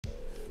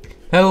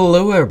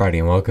Hello everybody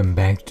and welcome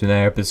back to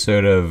another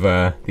episode of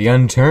The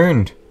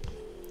Unturned.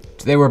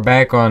 Today we're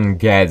back on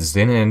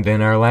Gadsden, and in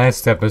our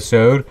last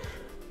episode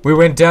we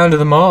went down to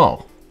the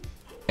mall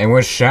and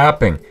went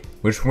shopping,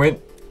 which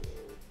went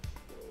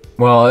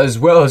well as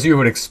you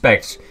would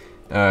expect,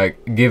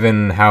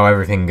 given how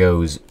everything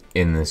goes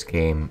in this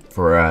game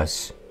for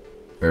us,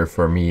 or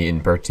for me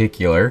in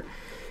particular.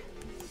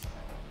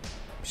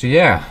 So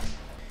yeah.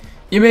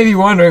 You may be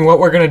wondering what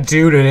we're gonna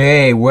do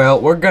today.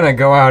 Well, we're gonna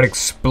go out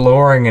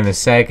exploring in a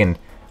second.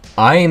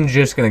 I am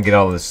just gonna get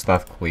all this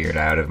stuff cleared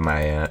out of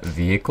my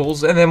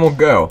vehicles, and then we'll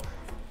go.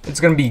 It's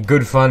gonna be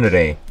good fun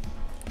today.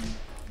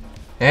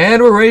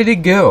 And we're ready to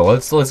go.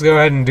 Let's go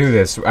ahead and do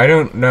this. I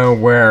don't know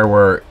where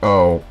we're...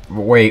 Oh,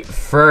 wait.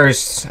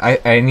 First,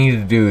 I need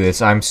to do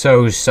this. I'm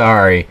so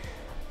sorry,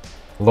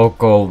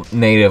 local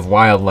native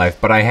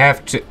wildlife, but I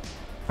have to...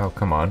 Oh,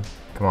 come on.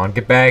 Come on,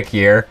 get back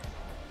here.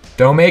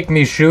 Don't make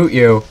me shoot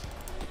you.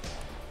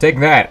 Take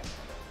that.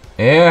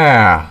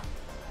 Yeah.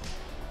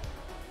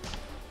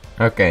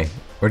 Okay.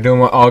 We're doing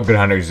what all good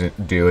hunters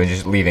do and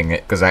just leaving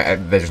it, because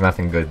there's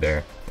nothing good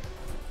there.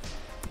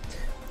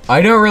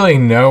 I don't really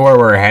know where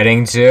we're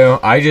heading to.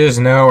 I just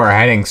know we're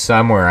heading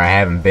somewhere I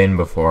haven't been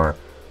before.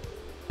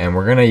 And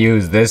we're gonna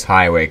use this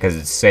highway because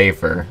it's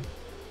safer.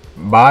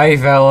 Bye,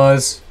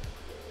 fellas.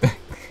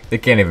 They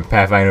can't even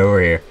pathfind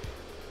over here.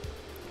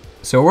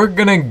 So we're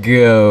gonna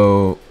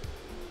go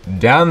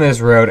down this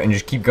road and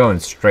just keep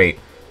going straight.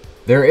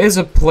 There is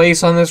a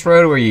place on this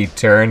road where you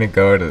turn to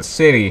go to the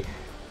city.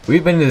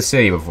 We've been to the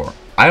city before.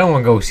 I don't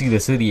want to go see the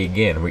city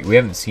again. We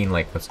haven't seen,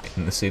 like, what's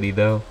in the city,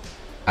 though.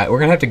 We're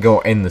going to have to go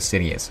in the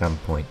city at some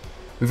point.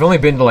 We've only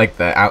been to, like,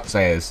 the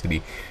outside of the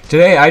city.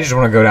 Today, I just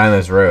want to go down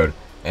this road.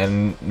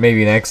 And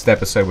maybe next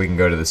episode we can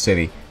go to the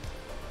city.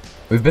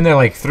 We've been there,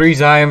 like, 3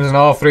 times, and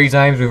all 3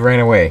 times we've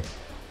ran away.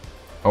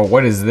 Oh,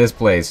 what is this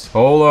place?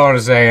 Hold on a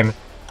second.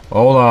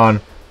 Hold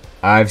on.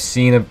 I've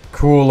seen a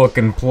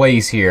cool-looking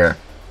place here.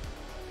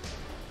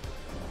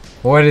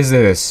 What is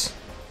this?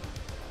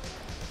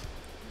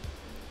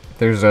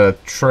 There's a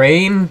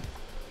train?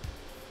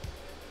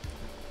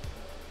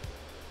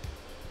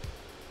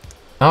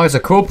 Oh, it's a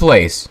cool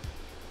place.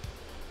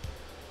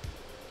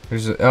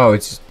 There's a, oh,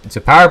 it's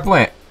a power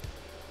plant.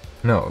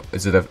 No,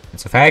 it's a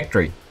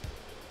factory.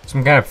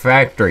 Some kind of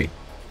factory.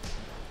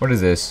 What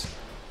is this?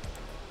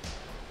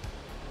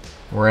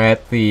 We're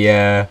at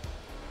the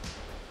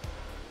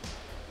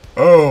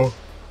oh,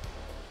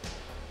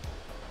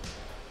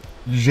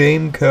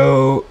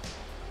 Jameco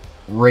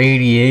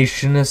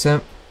Radiation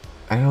Assembly.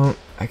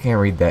 I can't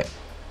read that.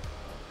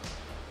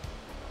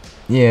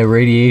 Yeah,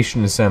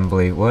 radiation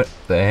assembly. What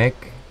the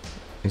heck?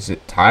 Is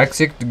it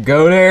toxic to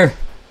go there?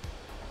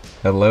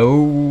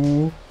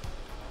 Hello?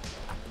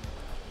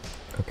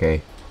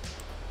 Okay.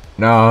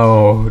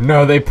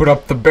 No, they put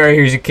up the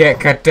barriers you can't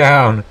cut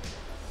down.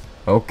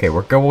 Okay,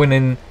 we're going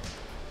in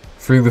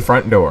through the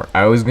front door.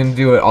 I was gonna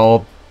do it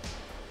all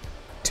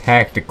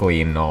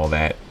tactically and all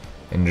that,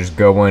 and just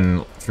go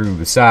in through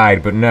the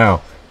side, but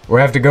no. We'll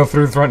have to go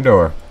through the front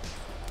door.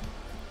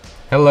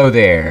 Hello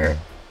there.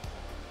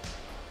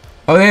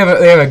 Oh, they have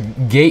a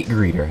gate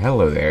greeter.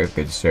 Hello there,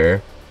 good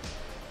sir.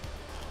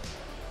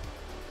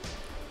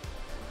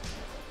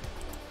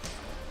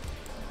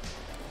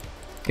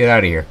 Get out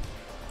of here.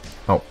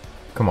 Oh,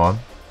 come on.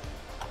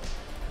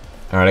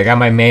 Alright, I got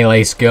my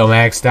melee skill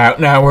maxed out.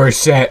 Now we're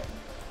set.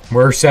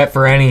 We're set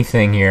for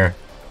anything here.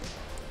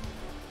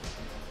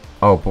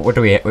 Oh, but what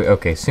do we have?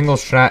 Okay, single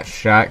shot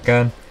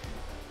shotgun.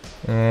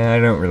 I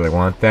don't really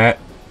want that.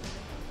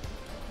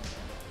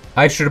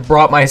 I should have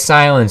brought my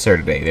silencer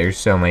today. There's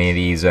so many of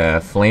these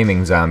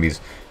flaming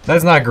zombies.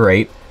 That's not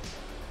great.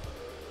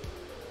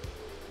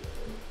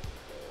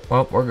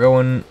 Well, we're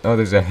going... Oh,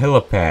 there's a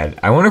helipad.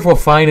 I wonder if we'll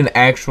find an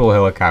actual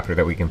helicopter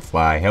that we can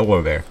fly.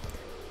 Hello there.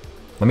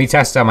 Let me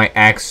test out my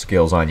axe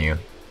skills on you.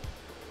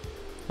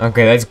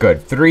 Okay, that's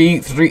good.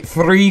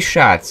 Three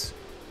shots.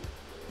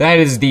 That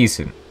is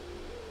decent.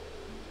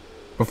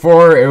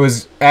 Before, it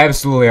was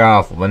absolutely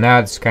awful, but now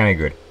it's kind of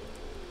good.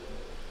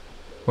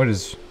 What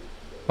is...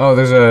 Oh,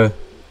 there's a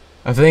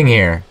thing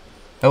here.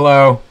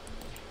 Hello.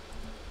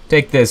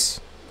 Take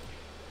this.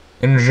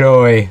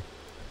 Enjoy.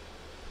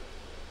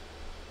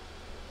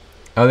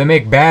 Oh, they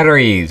make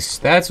batteries.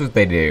 That's what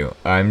they do.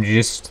 I'm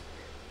just...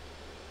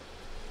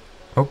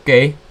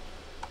 Okay.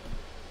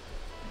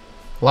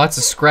 Lots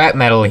of scrap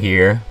metal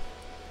here.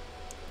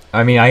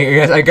 I mean,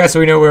 I guess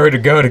we know where to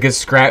go to get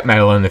scrap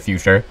metal in the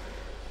future.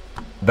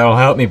 That'll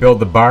help me build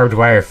the barbed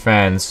wire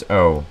fence.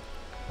 Oh.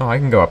 Oh, I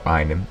can go up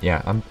behind him.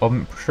 Yeah,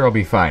 I'm sure I'll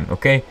be fine,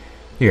 okay?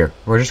 Here,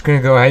 we're just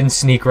gonna go ahead and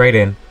sneak right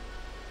in.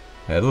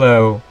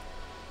 Hello.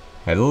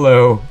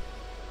 Hello.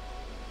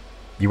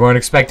 You weren't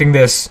expecting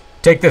this.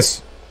 Take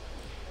this.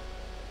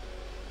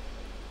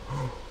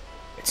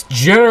 It's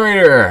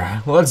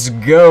generator. Let's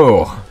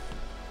go.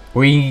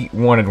 We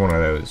wanted one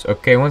of those.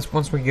 Okay, once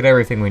we get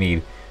everything we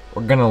need,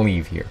 we're gonna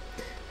leave here.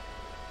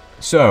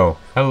 So,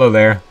 hello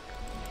there.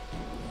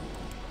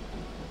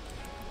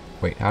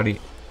 Wait, how do you...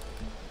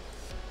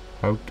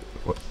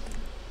 What?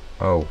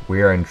 Oh,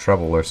 we are in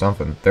trouble or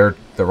something. They're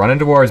running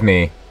towards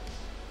me.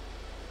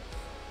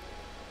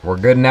 We're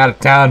good and out of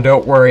town,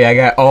 don't worry. I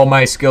got all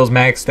my skills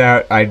maxed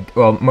out.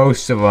 Well,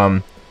 most of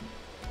them.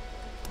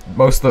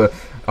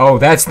 Oh,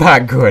 that's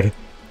not good.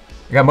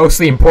 I got most of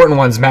the important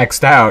ones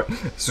maxed out,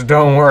 so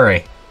don't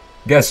worry.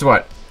 Guess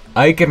what?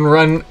 I can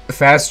run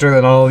faster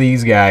than all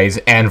these guys,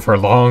 and for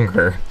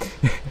longer.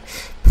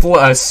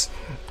 Plus,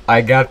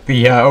 I got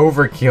the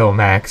overkill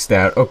maxed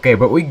out. Okay,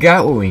 but we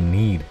got what we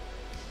need.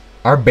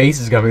 Our base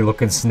is gonna be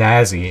looking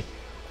snazzy.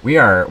 We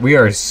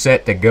are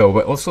set to go,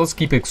 but let's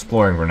keep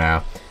exploring for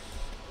now.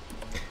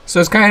 So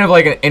it's kind of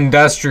like an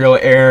industrial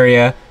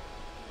area.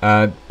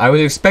 I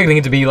was expecting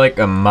it to be like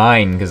a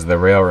mine because of the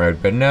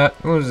railroad, but no,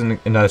 it was an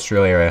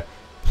industrial area.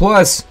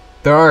 Plus,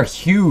 there are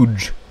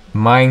huge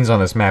mines on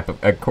this map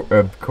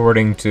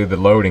according to the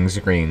loading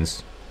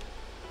screens.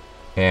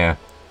 Yeah.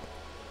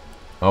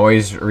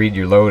 Always read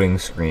your loading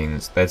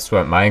screens. That's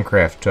what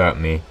Minecraft taught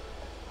me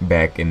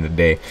back in the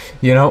day.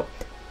 You know,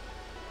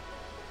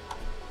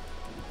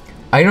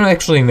 I don't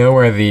actually know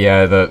where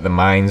the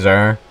mines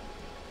are.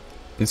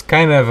 It's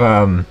kind of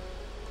I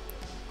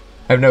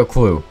have no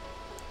clue.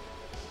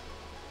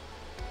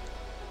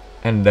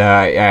 And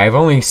I've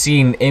only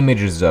seen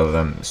images of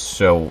them,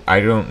 so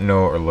I don't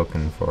know what we're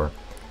looking for.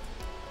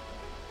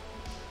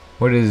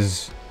 What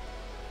is...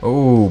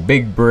 Oh,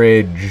 big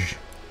bridge.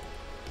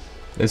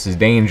 This is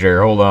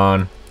danger, hold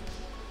on.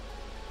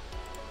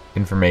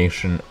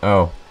 Information,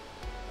 oh.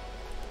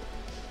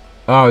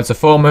 Oh, it's a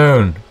full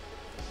moon.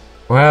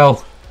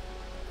 Well,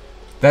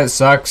 that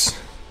sucks.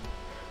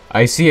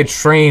 I see a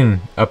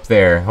train up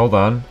there, hold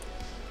on.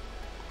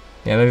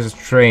 Yeah, there's a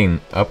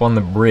train up on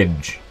the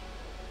bridge.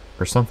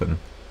 Or something.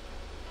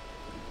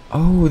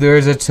 Oh,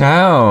 there's a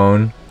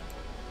town.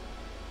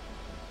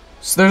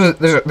 So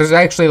there's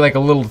actually like a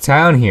little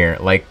town here,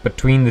 like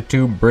between the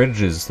two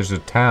bridges. There's a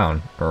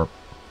town, or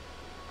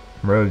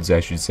roads, I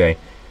should say.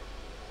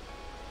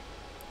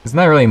 It's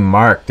not really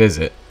marked, is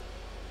it?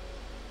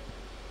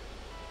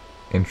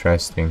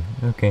 Interesting.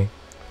 Okay.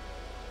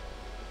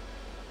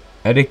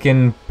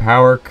 Edican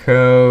Power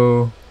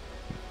Co.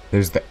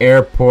 There's the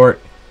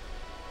airport.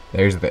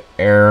 There's the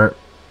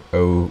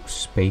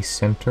Aerospace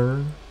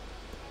Center.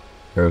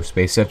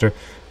 Aerospace Center.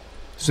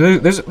 So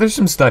there's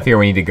some stuff here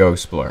we need to go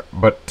explore.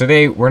 But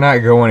today we're not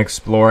going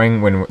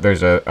exploring when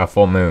there's a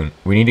full moon.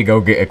 We need to go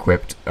get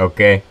equipped,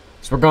 okay?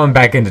 So we're going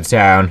back into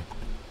town.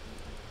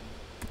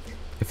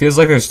 It feels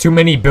like there's too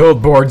many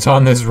billboards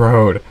on this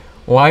road.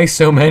 Why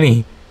so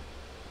many?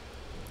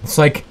 It's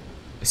like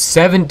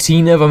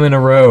 17 of them in a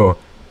row.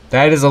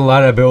 That is a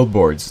lot of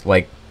billboards.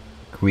 Like,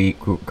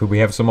 could we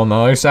have some on the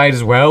other side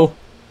as well?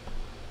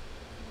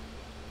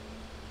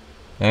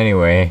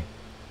 Anyway.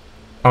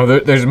 Oh,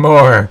 there's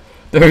more.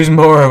 There's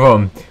more of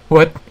them.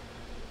 What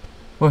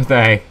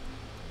the heck?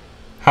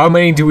 How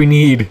many do we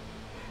need?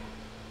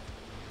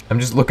 I'm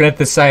just looking at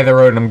the side of the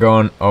road and I'm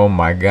going, oh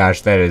my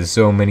gosh, that is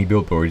so many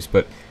billboards.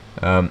 But,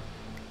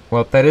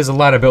 well, that is a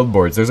lot of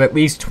billboards. There's at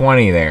least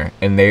 20 there.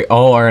 And they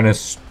all are in a,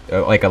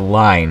 like a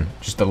line.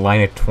 Just a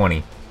line of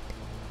 20.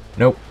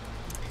 Nope.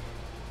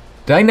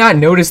 Did I not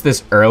notice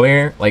this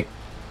earlier? Like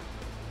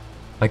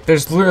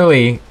there's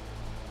literally...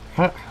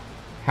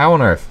 How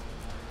on earth?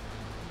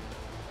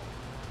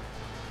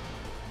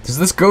 Does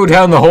this go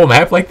down the whole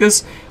map like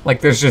this?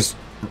 Like there's just...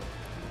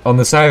 On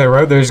the side of the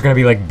road there's gonna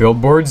be like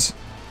billboards?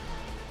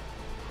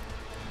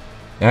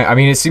 I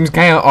mean, it seems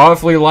kind of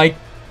awfully like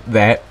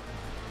that.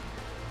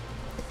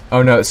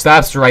 Oh no, it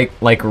stops right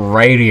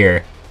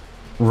here.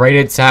 Right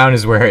at town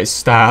is where it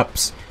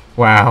stops.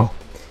 Wow.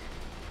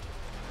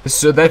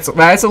 So that's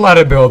a lot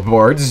of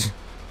billboards.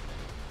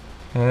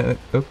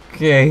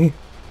 Okay.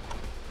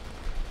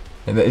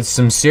 And it's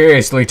some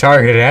seriously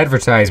targeted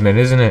advertisement,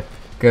 isn't it?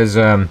 Because,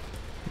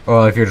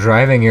 well, if you're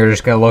driving, you're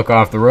just gonna look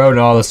off the road and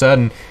all of a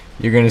sudden,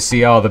 you're gonna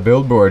see all the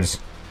billboards.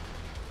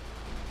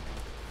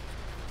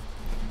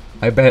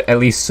 I bet at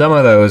least some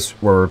of those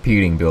were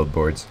repeating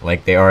billboards.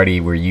 Like they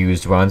already were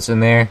used once in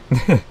there.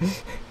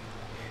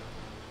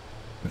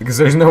 Because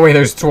there's no way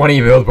there's 20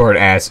 billboard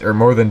or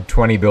more than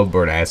 20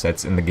 billboard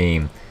assets in the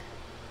game.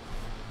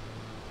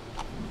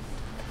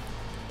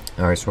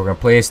 Alright, so we're gonna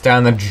place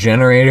down the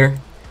generator.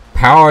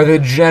 Power the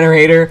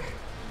generator.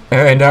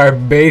 And our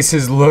base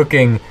is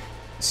looking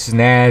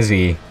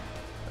snazzy.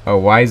 Oh,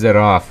 why is it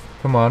off?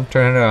 Come on,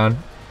 turn it on.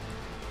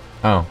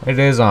 Oh, it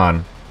is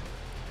on.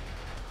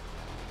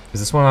 Is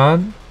this one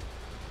on?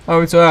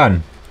 Oh, it's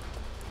on.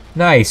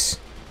 Nice.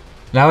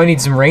 Now I need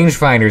some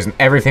rangefinders and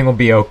everything will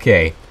be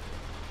okay.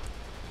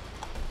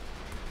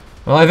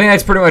 Well, I think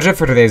that's pretty much it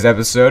for today's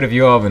episode. If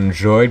you all have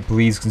enjoyed,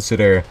 please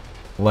consider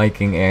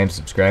liking and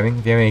subscribing.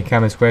 If you have any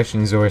comments,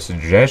 questions, or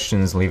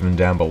suggestions, leave them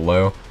down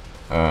below.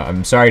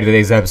 I'm sorry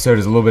today's episode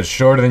is a little bit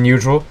shorter than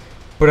usual,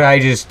 but I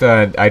just,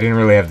 I didn't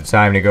really have the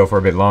time to go for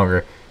a bit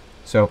longer.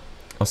 So,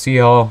 I'll see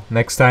you all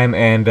next time,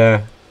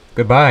 and,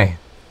 goodbye.